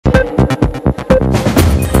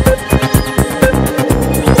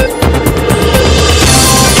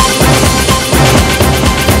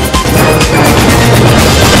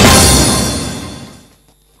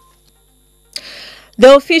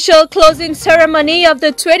The official closing ceremony of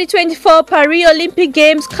the 2024 Paris Olympic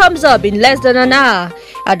Games comes up in less than an hour.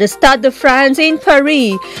 At the Stade de France in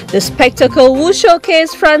Paris, the spectacle will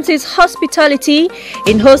showcase France's hospitality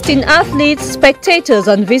in hosting athletes, spectators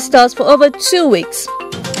and visitors for over 2 weeks.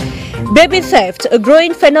 Baby theft, a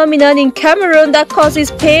growing phenomenon in Cameroon that causes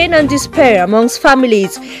pain and despair amongst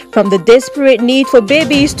families. From the desperate need for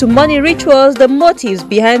babies to money rituals, the motives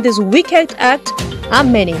behind this wicked act are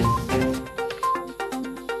many.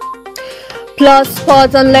 Plus,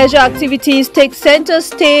 sports and leisure activities take center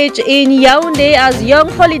stage in Yaoundé as young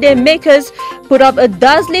holiday makers put up a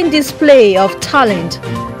dazzling display of talent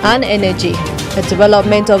and energy. The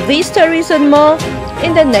development of these stories and more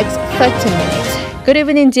in the next 30 minutes. Good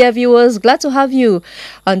evening, dear viewers. Glad to have you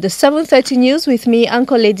on the 7:30 News with me,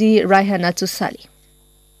 Uncle Lady Raihanatu Sali.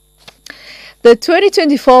 The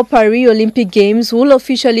 2024 Paris Olympic Games will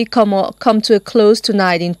officially come to a close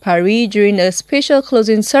tonight in Paris during a special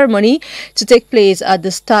closing ceremony to take place at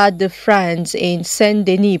the Stade de France in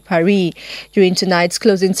Saint-Denis, Paris. During tonight's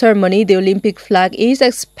closing ceremony, the Olympic flag is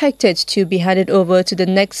expected to be handed over to the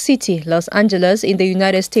next city, Los Angeles, in the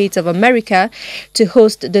United States of America, to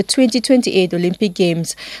host the 2028 Olympic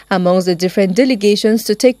Games. Amongst the different delegations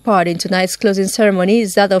to take part in tonight's closing ceremony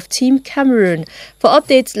is that of Team Cameroon. For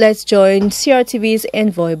updates, let's join CRTV's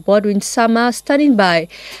envoy, Bodwin Sama, standing by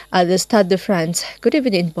at the Stade de France. Good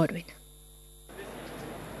evening, Bodwin.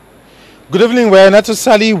 Good evening, Raihanatu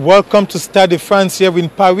Sali. Welcome to Stade de France here in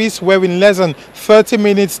Paris, where in less than 30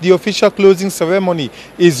 minutes the official closing ceremony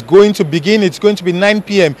is going to begin. It's going to be 9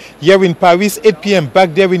 p.m. here in Paris, 8 p.m.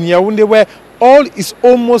 back there in Yaoundé, where all is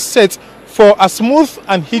almost set for a smooth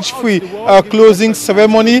and hitch-free closing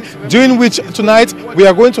ceremony, during which tonight we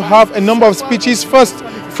are going to have a number of speeches. First,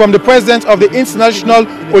 from the President of the International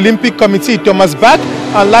Olympic Committee, Thomas Bach,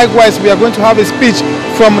 and likewise we are going to have a speech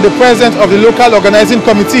from the President of the Local Organizing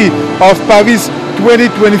Committee of Paris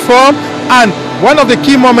 2024. And one of the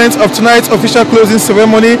key moments of tonight's official closing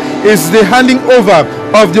ceremony is the handing over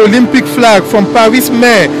of the Olympic flag from Paris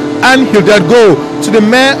Mayor Anne Hidalgo to the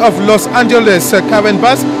Mayor of Los Angeles, Karen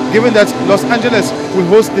Bass, given that Los Angeles will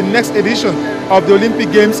host the next edition of the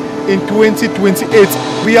Olympic Games in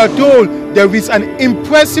 2028. We are told there is an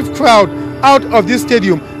impressive crowd out of this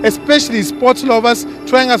stadium, especially sports lovers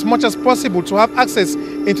trying as much as possible to have access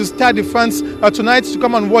into Stade de France tonight to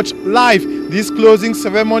come and watch live this closing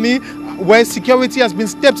ceremony, where security has been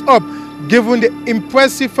stepped up given the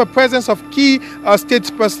impressive presence of key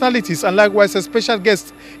state personalities and likewise a special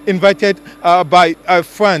guest invited by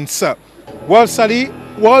France. Well, Sally,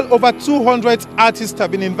 well over 200 artists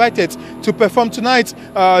have been invited to perform tonight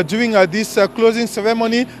during this closing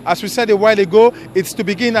ceremony. As we said a while ago, it's to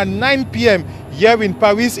begin at 9 p.m. here in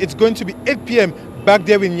Paris. It's going to be 8 p.m. back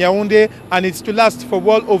there in Yaoundé, and it's to last for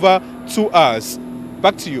well over 2 hours.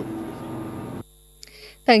 Back to you.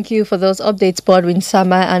 Thank you for those updates, Bodwin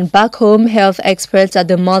Sama. And back home, health experts at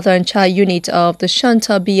the Mother and Child Unit of the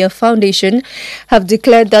Chantal Biya Foundation have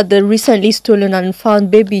declared that the recently stolen and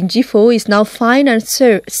found baby in Jifo is now fine and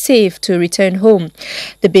safe to return home.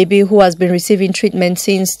 The baby, who has been receiving treatment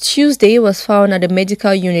since Tuesday, was found at the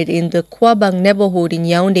medical unit in the Kwabang neighborhood in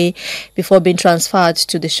Yaoundé before being transferred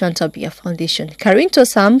to the Chantal Biya Foundation. Karin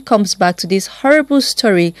Tosam comes back to this horrible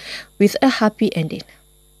story with a happy ending.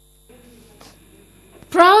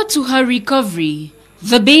 Prior to her recovery,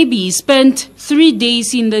 the baby spent 3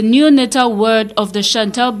 days in the neonatal ward of the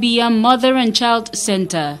Chantal Biya Mother and Child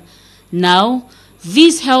Center. Now,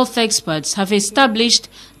 these health experts have established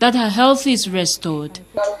that her health is restored.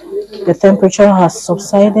 The temperature has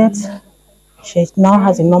subsided. She now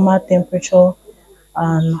has a normal temperature,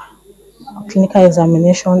 and clinical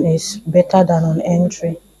examination is better than on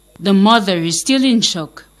entry. The mother is still in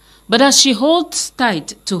shock. But as she holds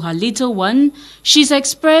tight to her little one, she's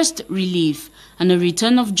expressed relief and a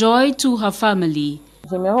return of joy to her family.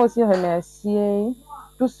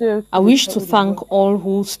 I wish to thank all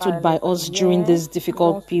who stood by us during this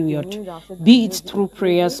difficult period, be it through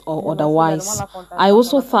prayers or otherwise. I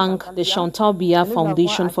also thank the Chantal Biya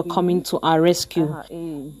Foundation for coming to our rescue.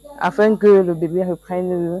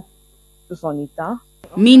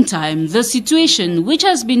 Meantime, the situation, which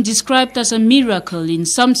has been described as a miracle in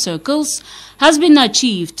some circles, has been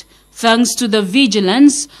achieved thanks to the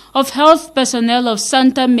vigilance of health personnel of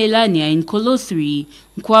Santa Melania in Kolo 3,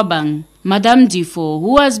 Kwabang. Madame Difo,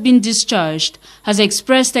 who has been discharged, has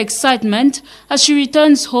expressed excitement as she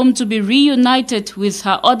returns home to be reunited with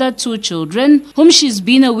her other 2 children, whom she's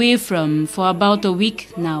been away from for about a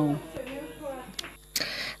week now.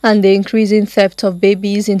 And the increasing theft of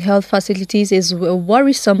babies in health facilities is a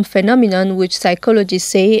worrisome phenomenon which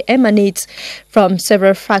psychologists say emanates from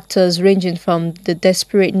several factors ranging from the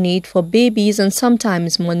desperate need for babies and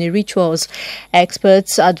sometimes money rituals.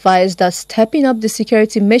 Experts advise that stepping up the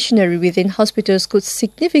security machinery within hospitals could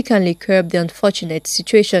significantly curb the unfortunate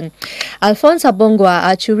situation. Alphonse Abongwa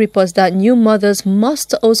Achu reports that new mothers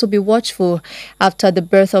must also be watchful after the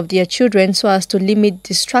birth of their children so as to limit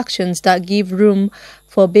distractions that give room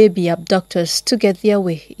for baby abductors to get their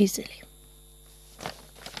way easily.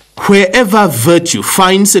 Wherever virtue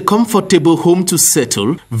finds a comfortable home to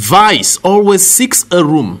settle, vice always seeks a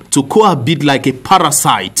room to cohabit like a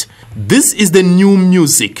parasite. This is the new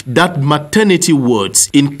music that maternity wards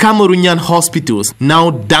in Cameroonian hospitals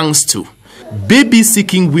now dance to.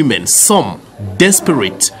 Baby-seeking women, some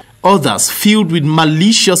desperate, others filled with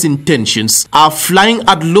malicious intentions, are flying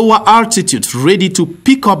at lower altitudes ready to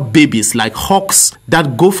pick up babies like hawks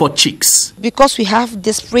that go for chicks. Because we have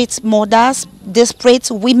desperate mothers,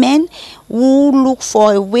 desperate women who look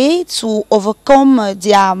for a way to overcome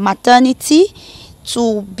their maternity,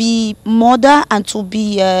 to be mother and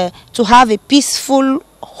to have a peaceful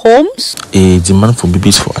homes. A demand for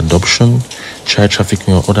babies for adoption, child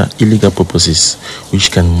trafficking or other illegal purposes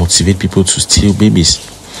which can motivate people to steal babies.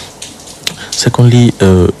 Secondly,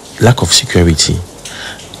 lack of security.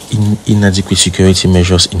 Inadequate security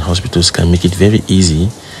measures in hospitals can make it very easy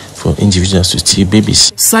for individuals to steal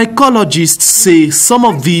babies. Psychologists say some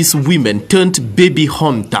of these women turned baby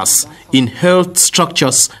hunters in health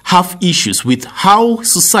structures have issues with how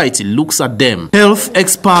society looks at them. Health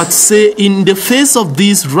experts say in the face of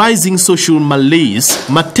these rising social malaise,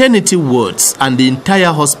 maternity wards and the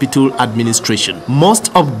entire hospital administration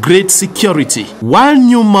must upgrade security, while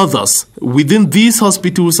new mothers within these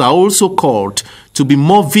hospitals are also called to be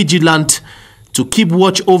more vigilant to keep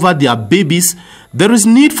watch over their babies. There is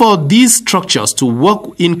need for these structures to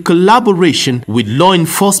work in collaboration with law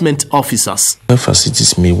enforcement officers.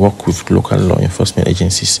 Facilities may work with local law enforcement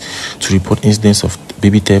agencies to report incidents of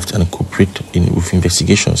baby theft and cooperate with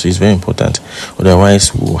investigations. So it's very important.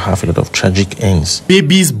 Otherwise, we will have a lot of tragic ends.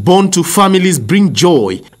 Babies born to families bring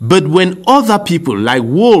joy, but when other people like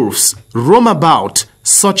wolves roam about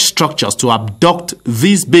such structures to abduct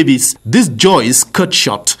these babies, this joy is cut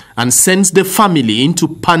short and sends the family into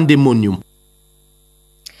pandemonium.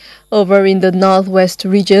 Over in the northwest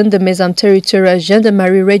region, the Mezam Territorial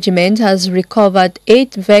Gendarmerie Regiment has recovered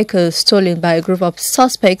 8 vehicles stolen by a group of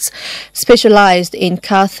suspects specialized in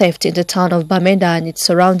car theft in the town of Bamenda and its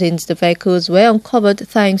surroundings. The vehicles were uncovered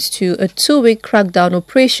thanks to a 2-week crackdown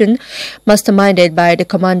operation masterminded by the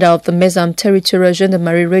commander of the Mezam Territorial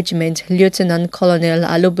Gendarmerie Regiment, Lieutenant Colonel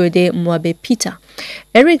Alobode Mwabe Peter.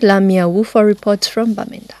 Eric Lamia Wufa reports from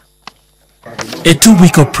Bamenda. A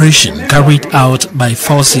 2-week operation carried out by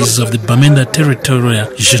forces of the Bamenda Territorial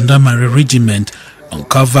Gendarmerie Regiment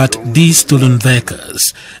uncovered these stolen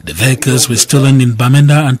vehicles. The vehicles were stolen in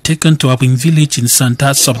Bamenda and taken to Abing village in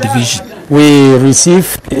Santa subdivision. We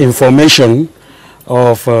received information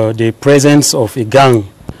of the presence of a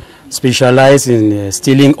gang specialized in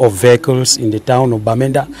stealing of vehicles in the town of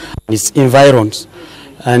Bamenda and its environs,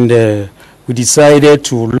 and we decided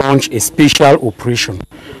to launch a special operation.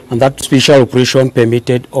 And that special operation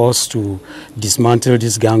permitted us to dismantle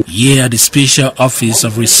this gang. Here at the Special Office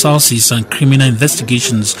of Resources and Criminal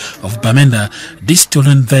Investigations of Bamenda, these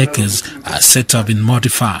stolen vehicles are set up and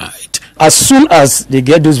modified. As soon as they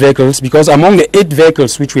get those vehicles, because among the 8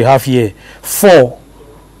 vehicles which we have here, 4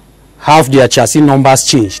 have their chassis numbers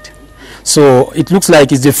changed. So it looks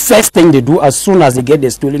like it's the first thing they do as soon as they get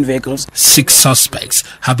the stolen vehicles. 6 suspects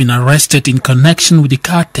have been arrested in connection with the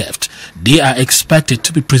car theft. They are expected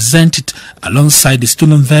to be presented alongside the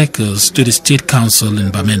stolen vehicles to the State Council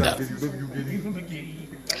in Bamenda.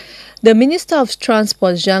 The Minister of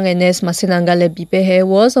Transport, Jean-Ernest Massenangale Bipehe,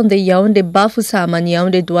 was on the Yaoundé-Bafoussam and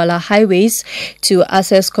Yaoundé-Douala highways to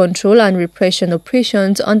assess control and repression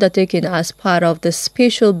operations undertaken as part of the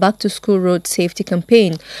special back-to-school road safety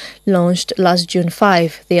campaign launched last June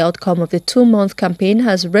 5. The outcome of the 2-month campaign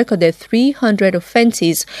has recorded 300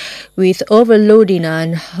 offences, with overloading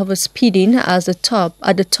and overspeeding at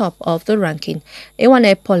the top of the ranking.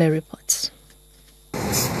 Ewane Pole reports.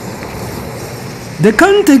 The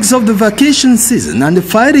context of the vacation season and the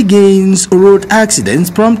fight against road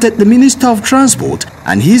accidents prompted the Minister of Transport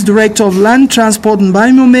and his Director of Land Transport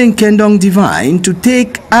Mbaimome Kendong Divine to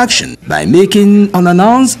take action by making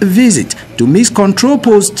unannounced visit to mixed control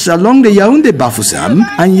posts along the Yaoundé-Bafoussam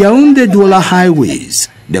and Yaoundé-Douala highways.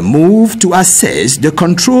 The move to assess the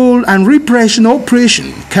control and repression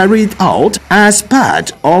operation carried out as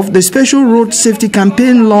part of the Special Road Safety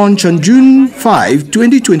Campaign launch on June 5,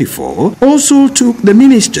 2024 also took the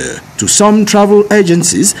minister to some travel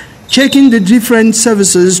agencies, checking the different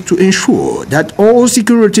services to ensure that all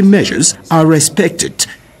security measures are respected.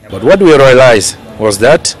 But what we realized was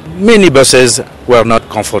that many buses were not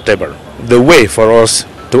comfortable. The way for us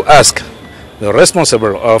to ask the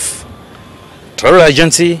responsible of travel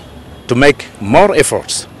agency to make more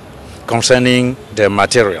efforts concerning the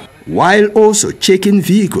material. While also checking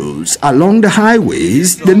vehicles along the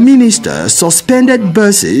highways, the minister suspended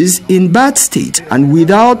buses in bad state and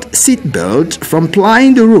without seatbelt from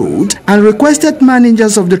plying the road and requested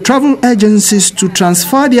managers of the travel agencies to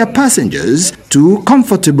transfer their passengers to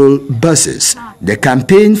comfortable buses. The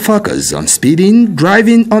campaign focused on speeding,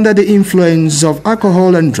 driving under the influence of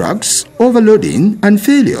alcohol and drugs, overloading, and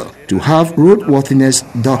failure to have roadworthiness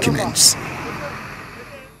documents.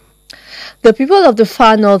 The people of the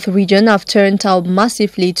Far North region have turned out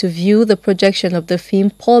massively to view the projection of the film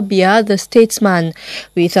Paul Biya, the Statesman,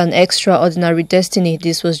 with an extraordinary destiny.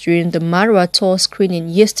 This was during the Marwa tour screening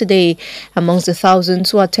yesterday. Amongst the thousands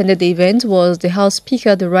who attended the event was the House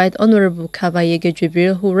Speaker, the Right Honorable Kava Yege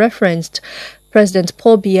Jibril, who referenced President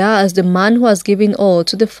Paul Biya as the man who has given all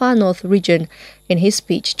to the Far North region in his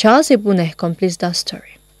speech. Charles Ebune completes that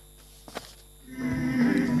story.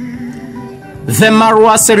 The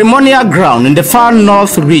Marwa ceremonial ground in the Far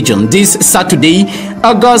North region this Saturday,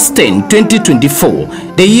 August 10,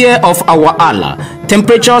 2024, the year of our Allah.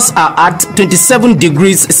 Temperatures are at 27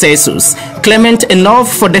 degrees Celsius, clement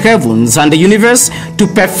enough for the heavens and the universe to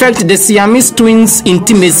perfect the Siamese twins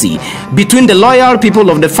intimacy between the loyal people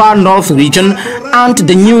of the Far North region and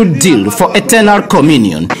the New Deal for eternal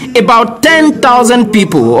communion. About 10,000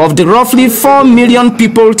 people of the roughly 4 million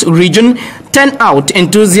peopled region turn out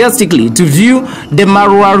enthusiastically to view the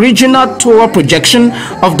Marwa regional tour projection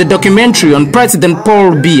of the documentary on President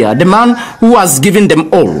Paul Biya, the man who has given them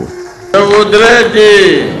all.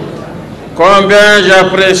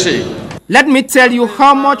 Let me tell you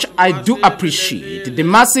how much I do appreciate the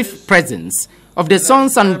massive presence of the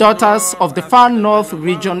sons and daughters of the Far North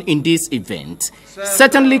region in this event.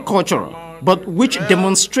 Certainly cultural, but which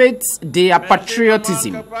demonstrates their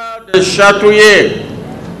patriotism.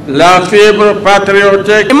 Amongst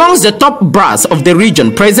the top brass of the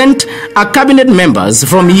region present are cabinet members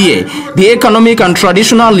from here, the economic and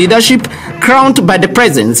traditional leadership crowned by the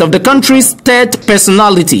presence of the country's third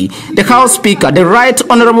personality, the House Speaker, the Right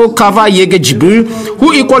Honorable Kava Yege Jibril,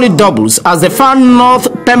 who equally doubles as the Far North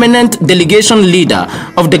permanent delegation leader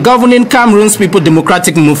of the governing Cameroon's People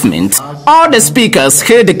Democratic Movement. All the speakers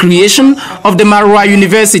hailed the creation of the Marwa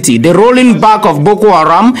University, the rolling back of Boko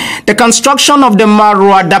Haram, the construction of the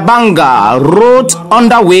Marwa Dabanga road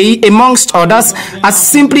underway, amongst others, as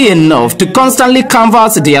simply enough to constantly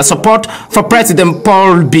canvass their support for President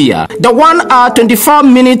Paul Biya. The 1 hour 24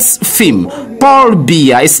 minutes film, Paul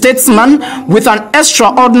Biya, a statesman with an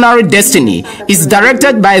extraordinary destiny, is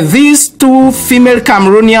directed by these two female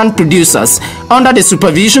Cameroonian producers under the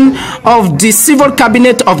supervision of the civil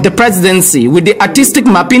cabinet of the presidency with the artistic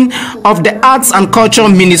mapping of the Arts and Culture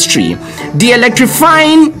Ministry. The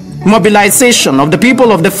electrifying mobilization of the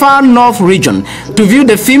people of the Far North region to view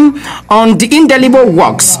the film on the indelible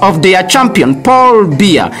works of their champion Paul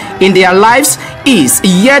Biya in their lives is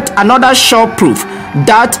yet another sure proof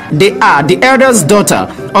that they are the eldest daughter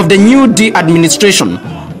of the New Deal administration.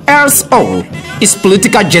 Else all is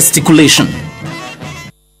political gesticulation.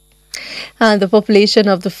 And the population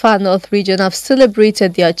of the Far North region have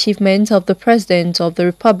celebrated the achievement of the President of the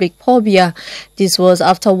Republic, Paul Biya. This was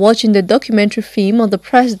after watching the documentary film on the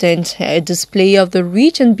President, a display of the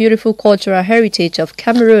rich and beautiful cultural heritage of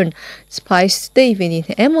Cameroon. Spiced the evening.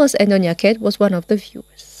 Amos Endonyaket was one of the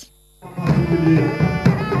viewers.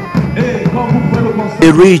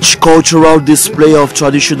 A rich cultural display of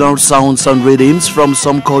traditional sounds and rhythms from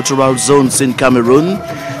some cultural zones in Cameroon,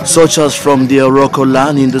 such as from the Oroko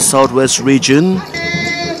land in the southwest region,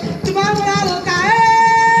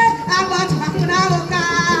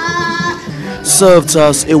 served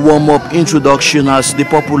as a warm-up introduction as the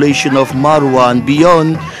population of Marwa and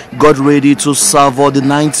beyond got ready to savor the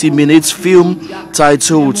 90 minutes film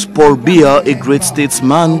titled Paul Biya, a Great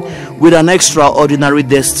Statesman with an Extraordinary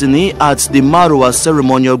Destiny at the Marwa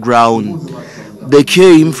ceremonial ground. They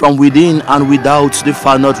came from within and without the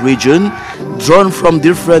Far North region, drawn from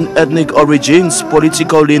different ethnic origins,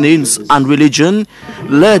 political leanings and religion,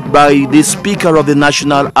 led by the Speaker of the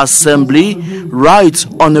National Assembly, Right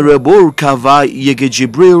Honorable Kava Yege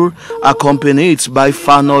Jibril, accompanied by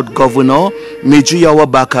Far North Governor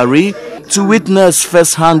Mejiyawa Bakari, to witness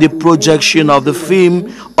firsthand the projection of the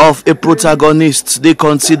film of a protagonist they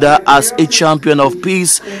consider as a champion of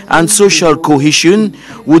peace and social cohesion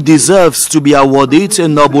who deserves to be awarded a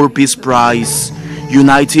Nobel Peace Prize.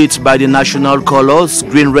 United by the national colors,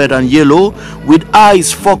 green, red and yellow, with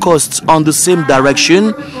eyes focused on the same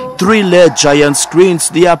direction, three LED giant screens,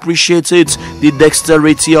 they appreciated the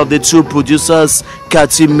dexterity of the two producers,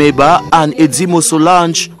 Kati Meba and Edimo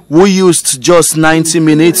Solange, who used just 90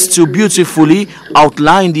 minutes to beautifully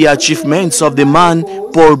outline the achievements of the man,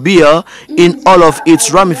 Paul Biya, in all of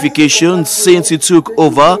its ramifications since he took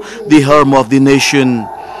over the helm of the nation.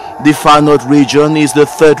 The Far North region is the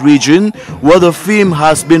third region where the film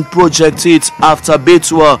has been projected after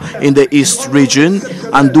Betua in the East region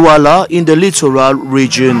and Douala in the Littoral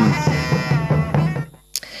region.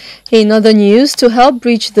 In other news, to help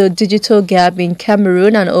bridge the digital gap in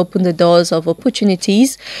Cameroon and open the doors of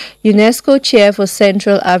opportunities, UNESCO Chair for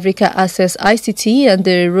Central Africa Access ICT and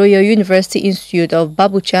the Royal University Institute of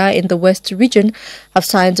Babucha in the West region have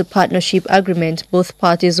signed a partnership agreement. Both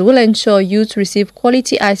parties will ensure youth receive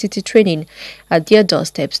quality ICT training at their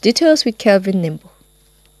doorsteps. Details with Kelvin Nimbo.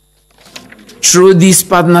 Through this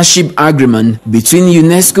partnership agreement between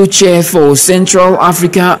UNESCO Chair for Central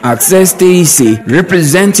Africa Access TEC,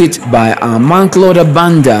 represented by Armand Claude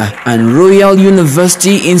Banda, and Royal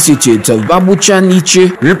University Institute of Babucha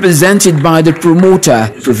Niche, represented by the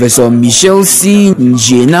promoter, Professor Michel C.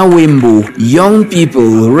 Njena Wembo, young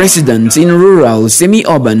people residents in rural,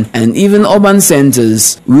 semi-urban, and even urban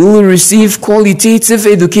centers will receive qualitative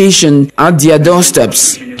education at their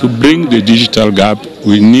doorsteps. To bring the digital gap,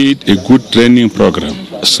 we need a good training program,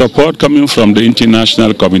 support coming from the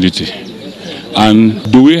international community.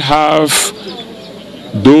 And do we have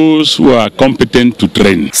those who are competent to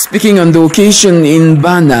train? Speaking on the occasion in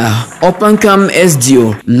Bana, Opankam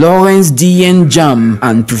SDO, Lawrence D.N. Jam,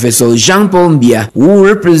 and Professor Jean-Paul Mbia, who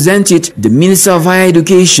represented the Minister of Higher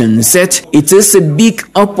Education, said it is a big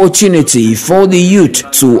opportunity for the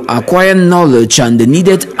youth to acquire knowledge and the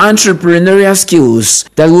needed entrepreneurial skills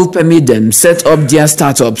that will permit them set up their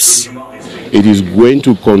startups. It is going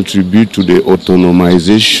to contribute to the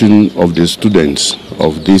autonomization of the students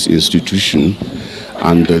of this institution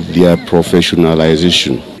and their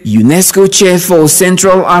professionalization. UNESCO Chair for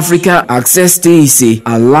Central Africa Access TEC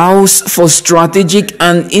allows for strategic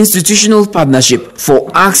and institutional partnership for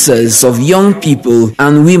access of young people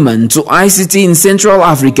and women to ICT in Central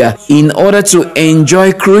Africa in order to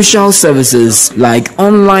enjoy crucial services like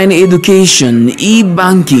online education,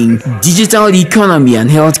 e-banking, digital economy and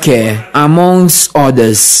healthcare, amongst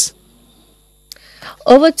others.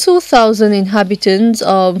 Over 2,000 inhabitants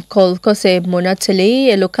of Kolkose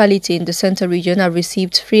Monatele, a locality in the Central region, have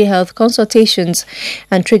received free health consultations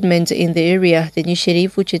and treatment in the area. The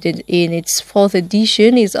initiative, which is in its fourth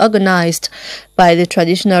edition, is organized by the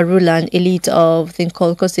traditional ruler and elite of the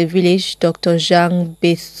Kolkose village, Dr. Jean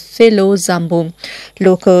Bethelo Zambo.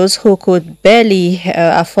 Locals who could barely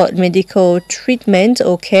afford medical treatment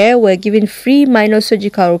or care were given free minor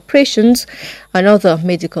surgical operations and other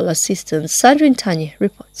medical assistance. Sandrine Tanya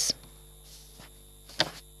reports.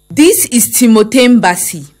 This is Timothée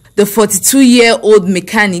Mbasi. The 42-year-old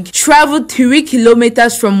mechanic traveled 3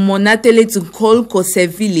 kilometers from Monatele to Kolkose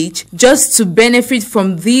village just to benefit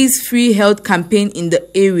from this free health campaign in the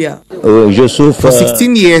area. For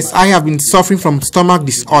 16 years, I have been suffering from stomach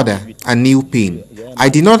disorder and knee pain. I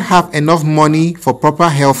did not have enough money for proper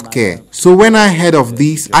health care. So when I heard of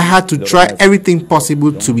this, I had to try everything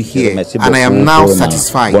possible to be here, and I am now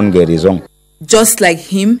satisfied. Just like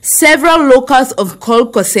him, several locals of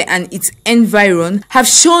Kolkose and its environ have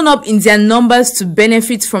shown up in their numbers to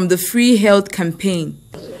benefit from the free health campaign.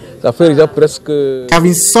 I've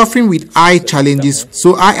been suffering with eye challenges,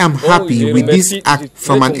 so I am happy with this act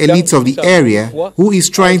from an elite of the area who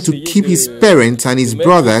is trying to keep his parents and his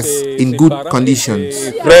brothers in good conditions.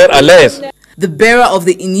 The bearer of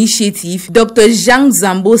the initiative, Dr. Jean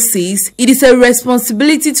Zambo, says it is a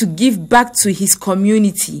responsibility to give back to his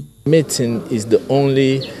community. Medicine is the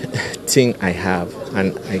only thing I have,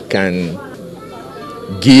 and I can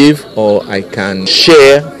give or I can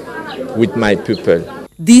share with my people.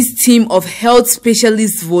 This team of health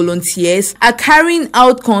specialist volunteers are carrying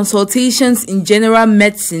out consultations in general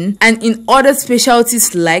medicine and in other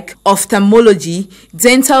specialties like ophthalmology,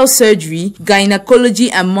 dental surgery, gynecology,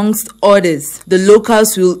 amongst others. The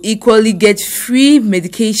locals will equally get free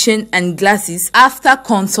medication and glasses after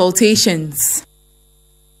consultations.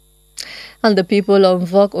 And the people of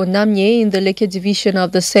Mvok Onamye in the Leke division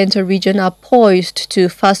of the Central region are poised to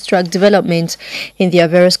fast-track development in their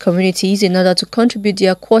various communities in order to contribute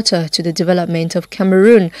their quota to the development of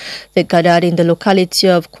Cameroon. They gathered in the locality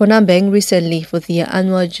of Konambeng recently for their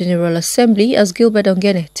annual General Assembly, as Gilbert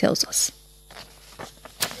Ongene tells us.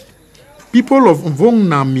 People of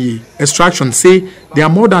Mvok-Onamye extraction say they are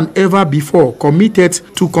more than ever before committed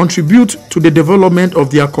to contribute to the development of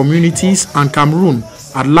their communities and Cameroon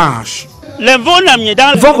at large.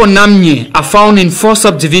 Mvok-Onamye are found in 4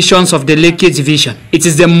 subdivisions of the Leke division. It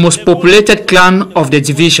is the most populated clan of the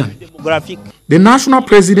division. The national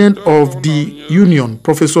president of the union,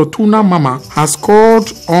 Professor Tuna Mama, has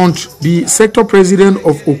called on the sector president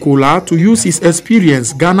of Okola to use his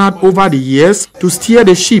experience garnered over the years to steer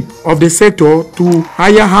the ship of the sector to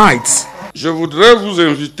higher heights.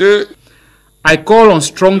 I call on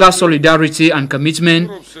stronger solidarity and commitment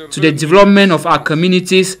to the development of our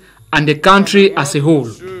communities and the country as a whole.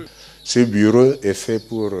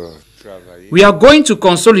 We are going to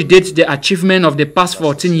consolidate the achievement of the past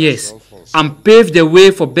 14 years and pave the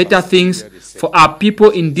way for better things for our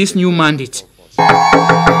people in this new mandate.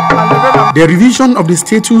 The revision of the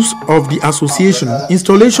status of the association,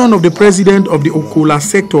 installation of the president of the Okola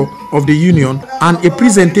sector of the union, and a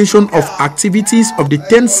presentation of activities of the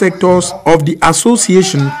 10 sectors of the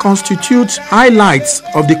association constitutes highlights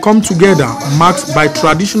of the come-together marked by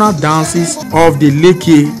traditional dances of the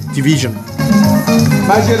Leke division.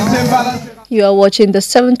 You are watching the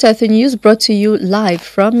 7:30 news brought to you live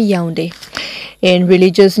from Yaoundé. In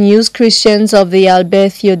religious news, Christians of the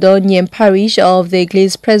Albert Theodore Nyem parish of the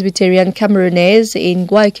Église Presbyterian Camerounaise in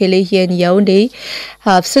Guaikele here in Yaoundé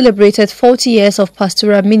have celebrated 40 years of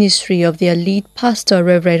pastoral ministry of their lead pastor,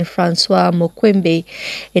 Reverend Francois Mokwembe.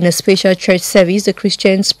 In a special church service, the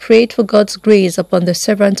Christians prayed for God's grace upon the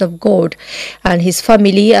servant of God and his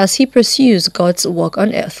family as he pursues God's work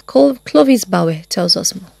on earth. Clovis Bawe tells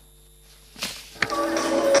us more.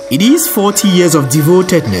 It is 40 years of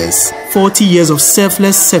devotedness, 40 years of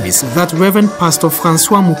selfless service that Reverend Pastor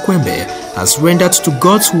Francois Mokwembe has rendered to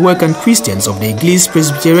God's work and Christians of the Église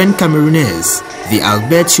Presbyterian Camerounaise. The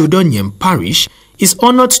Albert Theodore Nyem parish is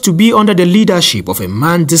honored to be under the leadership of a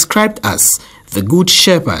man described as the Good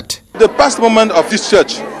Shepherd. The past moment of this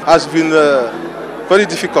church has been very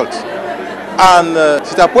difficult, and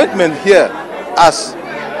his appointment here as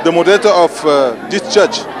the moderator of this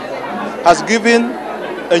church has given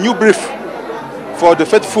a new brief for the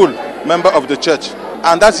faithful member of the church,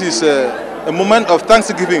 and that is a moment of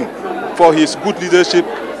thanksgiving for his good leadership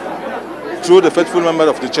through the faithful member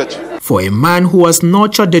of the church. For a man who has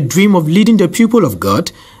nurtured the dream of leading the people of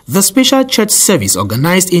God, the special church service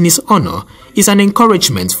organized in his honor is an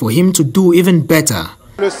encouragement for him to do even better.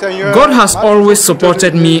 God has always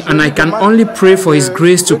supported me, and I can only pray for His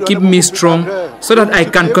grace to keep me strong so that I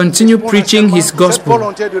can continue preaching His gospel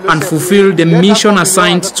and fulfill the mission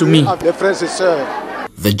assigned to me.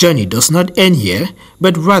 The journey does not end here,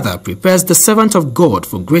 but rather prepares the servant of God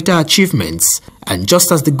for greater achievements. And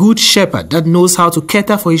just as the good shepherd that knows how to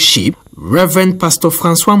cater for his sheep, Reverend Pastor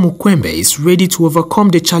Francois Mokwembe is ready to overcome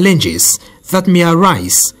the challenges that may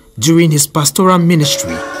arise during his pastoral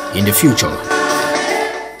ministry in the future.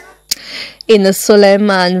 In a solemn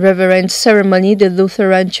and reverent ceremony, the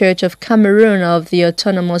Lutheran Church of Cameroon of the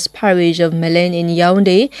autonomous parish of Melen in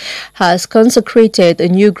Yaoundé has consecrated a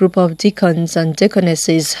new group of deacons and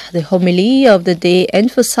deaconesses. The homily of the day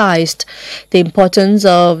emphasized the importance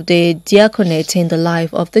of the diaconate in the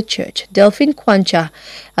life of the church. Delphine Kwancha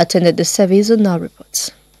attended the service and now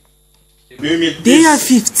reports. They are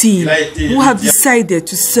 15 who have decided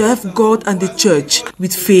to serve God and the church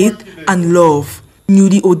with faith and love.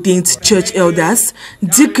 Newly ordained church elders,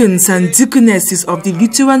 deacons and deaconesses of the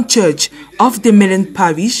Lutheran Church of the Melen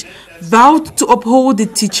Parish vowed to uphold the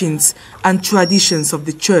teachings and traditions of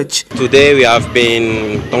the church. Today we have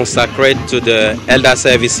been consecrated to the elder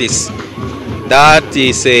services. That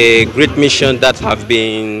is a great mission that have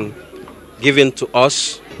been given to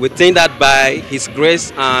us. We think that by His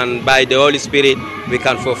grace and by the Holy Spirit we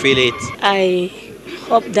can fulfill it. I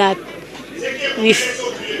hope that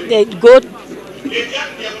with the God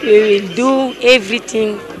we will do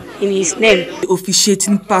everything in His name. The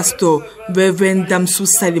officiating pastor, Reverend Damsou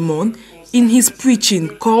Salimon, in his preaching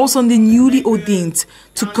calls on the newly ordained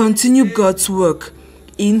to continue God's work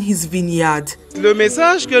in His vineyard. We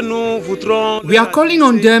are calling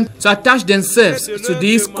on them to attach themselves to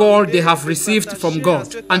this call they have received from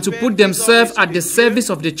God and to put themselves at the service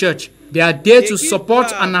of the church. They are there to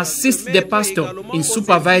support and assist the pastor in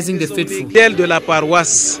supervising the faithful.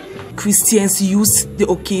 Christians used the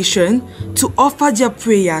occasion to offer their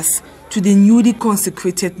prayers to the newly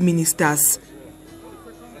consecrated ministers.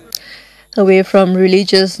 Away from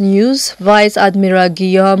religious news, Vice Admiral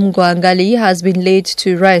Guillaume Ngwangali has been laid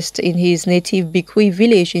to rest in his native Bikui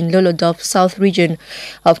village in Lolodorf, South region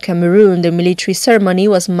of Cameroon. The military ceremony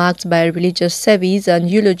was marked by religious service and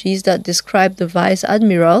eulogies that described the Vice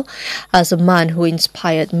Admiral as a man who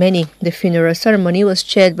inspired many. The funeral ceremony was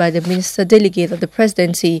chaired by the Minister Delegate of the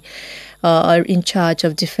Presidency in charge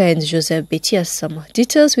of Defense, Joseph Betiasama.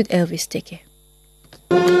 Details with Elvis Teke.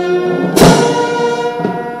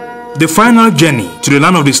 The final journey to the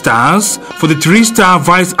land of the stars for the 3-star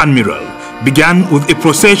Vice Admiral began with a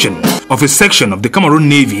procession of a section of the Cameroon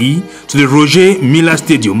Navy to the Roger Miller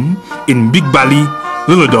Stadium in Big Bali,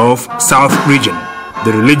 Lolodorf, South region.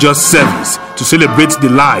 The religious service to celebrate the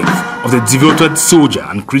life of the devoted soldier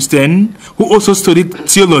and Christian who also studied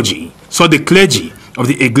theology saw the clergy of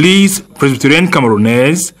the Église Presbyterienne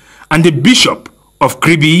Camerounaise and the Bishop of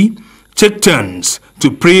Kribi take turns to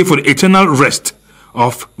pray for the eternal rest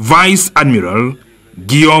of Vice Admiral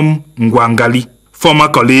Guillaume Ngwangali. Former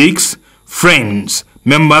colleagues, friends,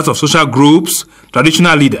 members of social groups,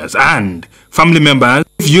 traditional leaders and family members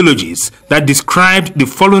gave eulogies that described the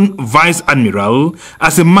fallen Vice Admiral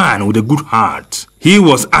as a man with a good heart. He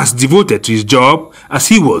was as devoted to his job as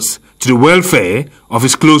he was to the welfare of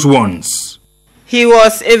his close ones. He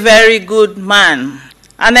was a very good man,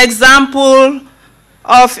 an example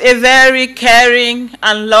of a very caring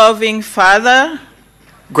and loving father.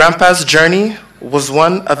 Grandpa's journey was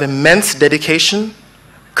one of immense dedication,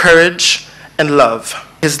 courage, and love.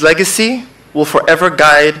 His legacy will forever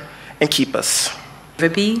guide and keep us. Ever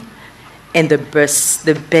be and the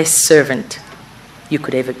best servant you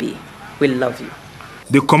could ever be. We love you.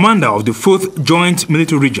 The commander of the 4th Joint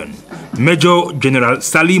Military Region, Major General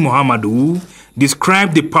Sali Mohamedou,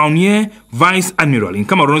 described the pioneer Vice Admiral in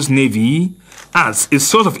Cameroon's Navy as a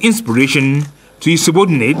source of inspiration to his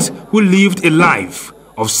subordinates who lived a life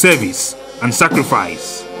of service and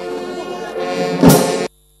sacrifice.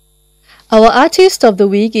 Our artist of the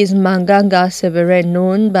week is Manganga Severin,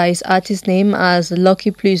 known by his artist name as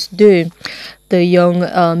Lucky Plus 2. The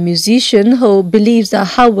young musician who believes that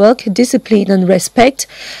hard work, discipline and respect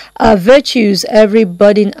are virtues every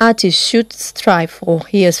budding artist should strive for.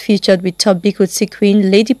 He has featured with top Bikutsi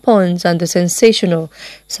queen Lady Pons and the sensational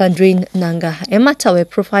Sandrine Nanga. Emma Tawe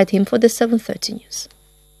profiled him for the 7:30 News.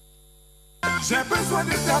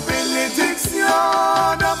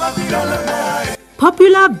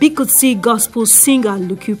 Popular Bikutsi gospel singer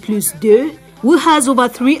Lucky Plus 2, who has over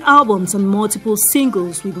 3 albums and multiple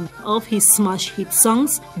singles with of his smash hit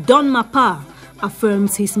songs, Don Mapa,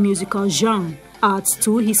 affirms his musical genre adds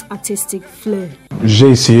to his artistic flair.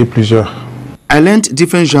 J'ai essayé plusieurs. I learned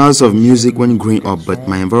different genres of music when growing up, but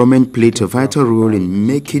my environment played a vital role in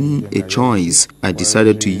making a choice. I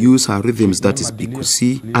decided to use her rhythms, that is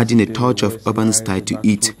Bikutsi, adding a touch of urban style to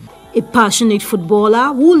it. A passionate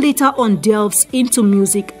footballer who later on delves into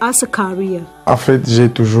music as a career. En fait, j'ai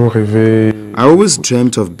toujours rêvé. I always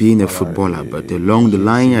dreamt of being a footballer, but along the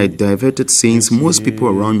line I diverted since most people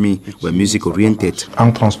around me were music oriented.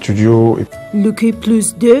 Entre en studio. Lucky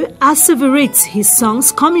Plus 2 asseverates his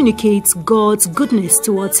songs communicates God's goodness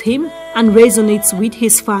towards him and resonates with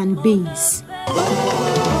his fan base.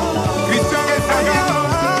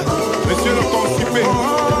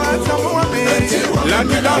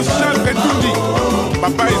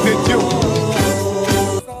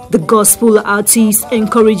 The gospel artist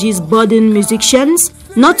encourages budding musicians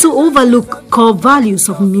not to overlook core values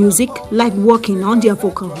of music like working on their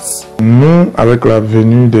vocals.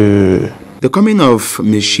 The coming of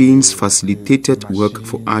machines facilitated work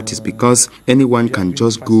for artists because anyone can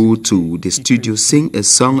just go to the studio, sing a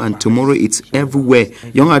song, and tomorrow it's everywhere.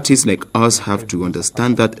 Young artists like us have to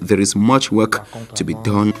understand that there is much work to be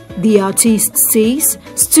done. The artist says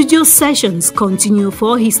studio sessions continue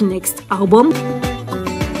for his next album.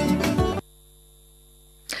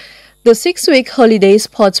 The 6-week holiday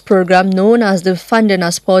sports program known as the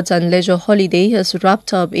Fandena Sports and Leisure Holiday has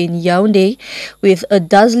wrapped up in Yaoundé with a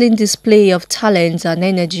dazzling display of talent and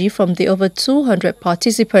energy from the over 200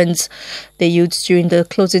 participants. The youths during the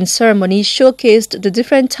closing ceremony showcased the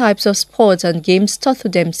different types of sports and games taught to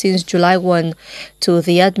them since July 1 to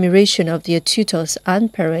the admiration of their tutors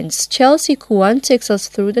and parents. Chelsea Kuan takes us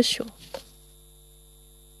through the show.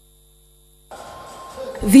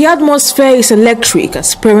 The atmosphere is electric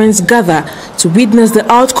as parents gather to witness the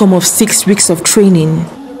outcome of 6 weeks of training.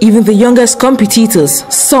 Even the youngest competitors,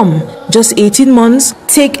 some just 18 months,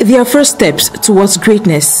 take their first steps towards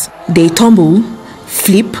greatness. They tumble,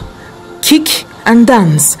 flip, kick and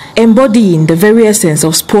dance, embodying the very essence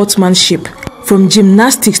of sportsmanship. From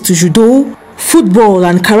gymnastics to judo, football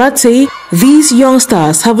and karate, these young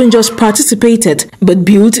stars haven't just participated but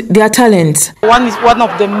built their talent. One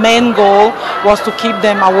of the main goals was to keep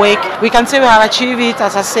them awake. We can say we have achieved it,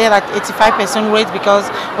 as I said, at 85% rate, because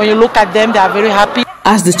when you look at them, they are very happy.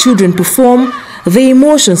 As the children perform, the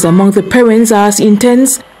emotions among the parents are as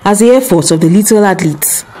intense as the efforts of the little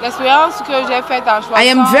athletes. I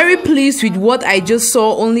am very pleased with what I just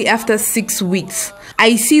saw only after 6 weeks.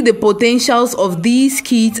 I see the potentials of these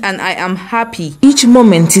kids and I am happy. Each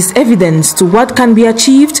moment is evidence to what can be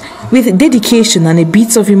achieved with dedication and a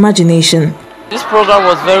bit of imagination. This program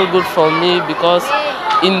was very good for me because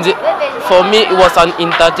for me it was an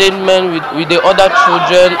entertainment with the other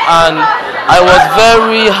children, and I was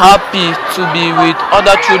very happy to be with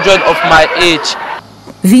other children of my age.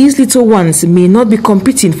 These little ones may not be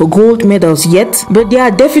competing for gold medals yet, but they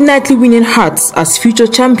are definitely winning hearts as future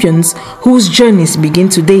champions whose journeys begin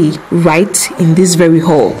today, right in this very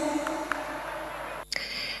hall.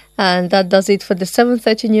 And that does it for the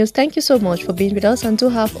 7:30 news. Thank you so much for being with us, and do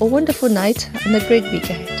have a wonderful night and a great week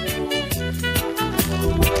ahead.